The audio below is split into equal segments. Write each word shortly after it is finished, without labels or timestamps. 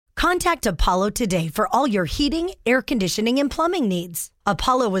Contact Apollo today for all your heating, air conditioning, and plumbing needs.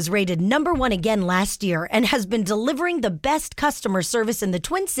 Apollo was rated #1 again last year and has been delivering the best customer service in the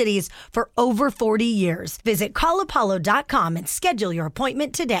Twin Cities for over 40 years. Visit callapollo.com and schedule your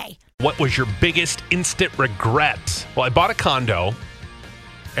appointment today. What was your biggest instant regret? Well, I bought a condo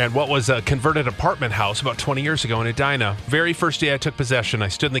and what was a converted apartment house about 20 years ago in Edina. Very first day I took possession, I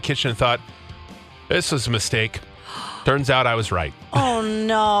stood in the kitchen and thought, this was a mistake. Turns out I was right. Oh,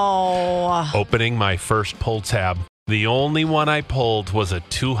 no. Opening my first pull tab. The only one I pulled was a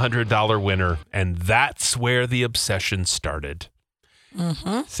 $200 winner, and that's where the obsession started.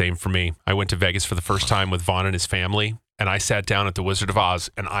 Mm-hmm. Same for me. I went to Vegas for the first time with Vaughn and his family, and I sat down at the Wizard of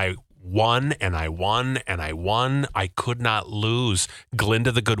Oz, and I won, and I won, and I won. I could not lose.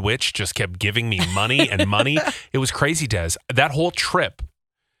 Glinda the Good Witch just kept giving me money and money. It was crazy, Des. That whole trip,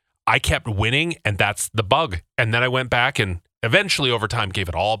 I kept winning, and that's the bug. And then I went back and eventually over time gave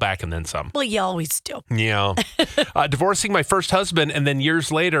it all back and then some. Well, you always do. Yeah. Divorcing my first husband and then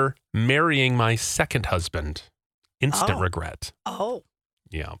years later, marrying my second husband. Instant regret. Oh.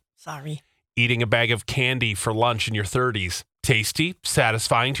 Yeah. Sorry. Eating a bag of candy for lunch in your 30s. Tasty,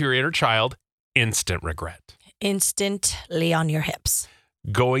 satisfying to your inner child. Instant regret. Instantly on your hips.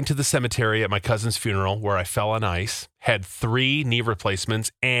 Going to the cemetery at my cousin's funeral where I fell on ice, had 3 knee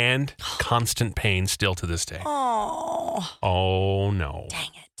replacements, and constant pain still to this day. Oh, no. Dang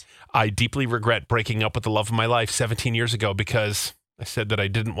it. I deeply regret breaking up with the love of my life 17 years ago because I said that I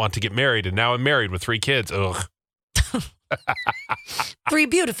didn't want to get married, and now I'm married with 3 kids. Ugh. 3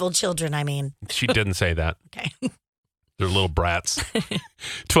 beautiful children, I mean. She didn't say that. Okay. They're little brats.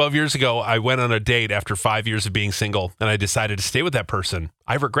 12 years ago, I went on a date after 5 years of being single, and I decided to stay with that person.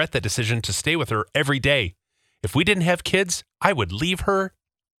 I regret that decision to stay with her every day. If we didn't have kids, I would leave her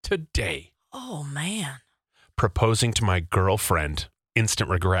today. Oh, man. Proposing to my girlfriend. Instant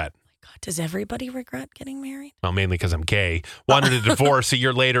regret. God, does everybody regret getting married? Well, mainly because I'm gay. Wanted a divorce a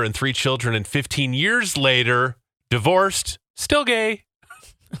year later and 3 children, and 15 years later, divorced, still gay.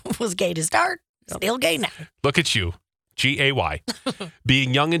 Was gay to start, still gay now. Look at you. G-A-Y.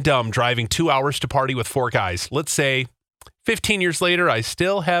 Being young and dumb, driving 2 hours to party with 4 guys. Let's say 15 years later, I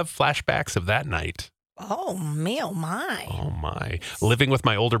still have flashbacks of that night. Oh, me, oh, my. Oh, my. Living with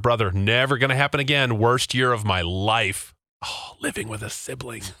my older brother. Never going to happen again. Worst year of my life. Oh, living with a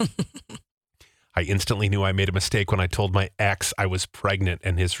sibling. I instantly knew I made a mistake when I told my ex I was pregnant,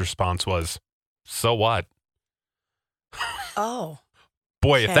 and his response was, so what? Oh.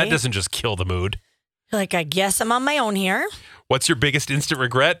 Boy, okay. If that doesn't just kill the mood. Like, I guess I'm on my own here. What's your biggest instant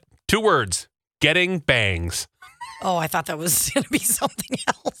regret? 2 words. Getting bangs. Oh, I thought that was going to be something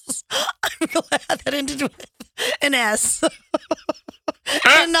else. I'm glad that ended with an S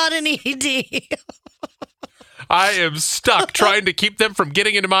and not an ED. I am stuck trying to keep them from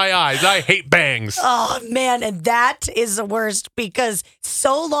getting into my eyes. I hate bangs. Oh, man. And that is the worst because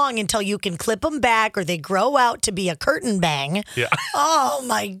so long until you can clip them back or they grow out to be a curtain bang. Yeah. Oh,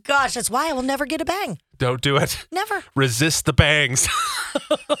 my gosh. That's why I will never get a bang. Don't do it. Never. Resist the bangs.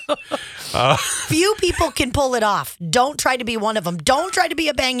 Few people can pull it off. Don't try to be one of them. Don't try to be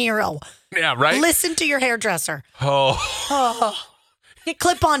a bang hero. Yeah, right? Listen to your hairdresser. Oh. Get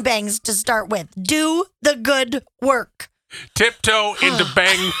clip-on bangs to start with. Do the good work. Tiptoe into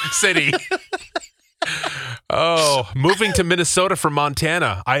Bang City. Oh, moving to Minnesota from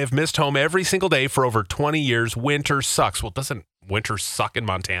Montana. I have missed home every single day for over 20 years. Winter sucks. Well, doesn't winter suck in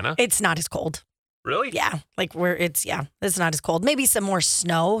Montana? It's not as cold. Really? Yeah. Like it's not as cold. Maybe some more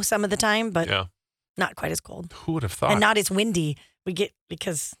snow some of the time, but not quite as cold. Who would have thought? And not as windy.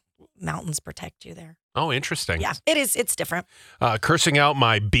 Because mountains protect you there. Oh, interesting. Yeah, it is. It's different. Cursing out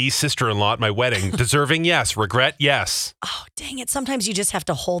my B sister-in-law at my wedding. Deserving, yes. Regret, yes. Oh, dang it. Sometimes you just have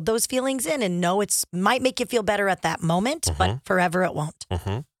to hold those feelings in and know it might make you feel better at that moment, but forever it won't.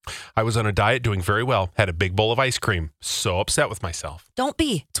 Mm-hmm. I was on a diet doing very well. Had a big bowl of ice cream. So upset with myself. Don't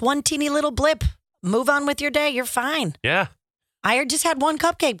be. It's one teeny little blip. Move on with your day. You're fine. Yeah. I just had 1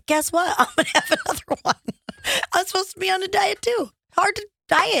 cupcake. Guess what? I'm going to have another one. I'm supposed to be on a diet too. Hard to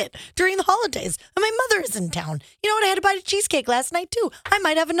diet during the holidays. And my mother is in town. You know what? I had a bite of cheesecake last night too. I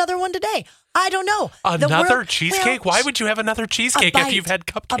might have another one today. I don't know. Another cheesecake? Why would you have another cheesecake if you've had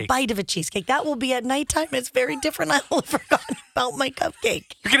cupcake? A bite of a cheesecake. That will be at nighttime. It's very different. I will have forgotten about my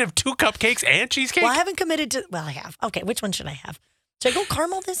cupcake. You're going to have 2 cupcakes and cheesecake? Well, I haven't committed to... Well, I have. Okay, which one should I have? Should I go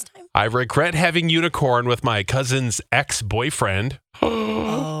caramel this time? I regret having unicorn with my cousin's ex-boyfriend.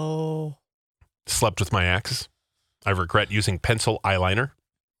 Oh. Slept with my ex. I regret using pencil eyeliner.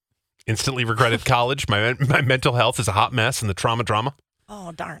 Instantly regretted college. My mental health is a hot mess and the trauma drama.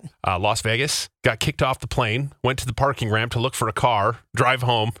 Oh, darn. Las Vegas, got kicked off the plane, went to the parking ramp to look for a car, drive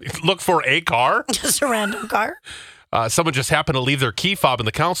home, look for a car. Just a random car? Someone just happened to leave their key fob in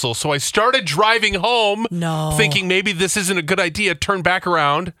the console, so I started driving home, thinking maybe this isn't a good idea. Turned back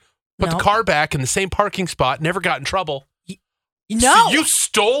around, put the car back in the same parking spot, never got in trouble. No. So you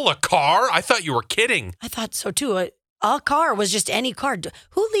stole a car? I thought you were kidding. I thought so, too. A car was just any car.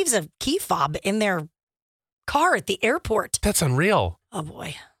 Who leaves a key fob in their car at the airport? That's unreal. Oh,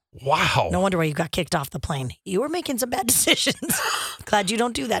 boy. Wow. No wonder why you got kicked off the plane. You were making some bad decisions. Glad you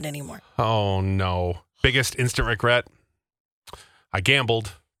don't do that anymore. Oh, no. Biggest instant regret? I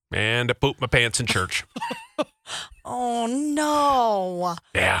gambled and I pooped my pants in church. Oh, no.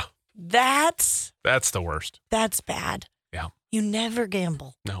 Yeah. That's the worst. That's bad. Yeah. You never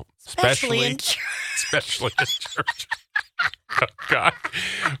gamble. No. Especially in church. Especially in church. Oh, God.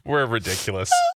 We're ridiculous.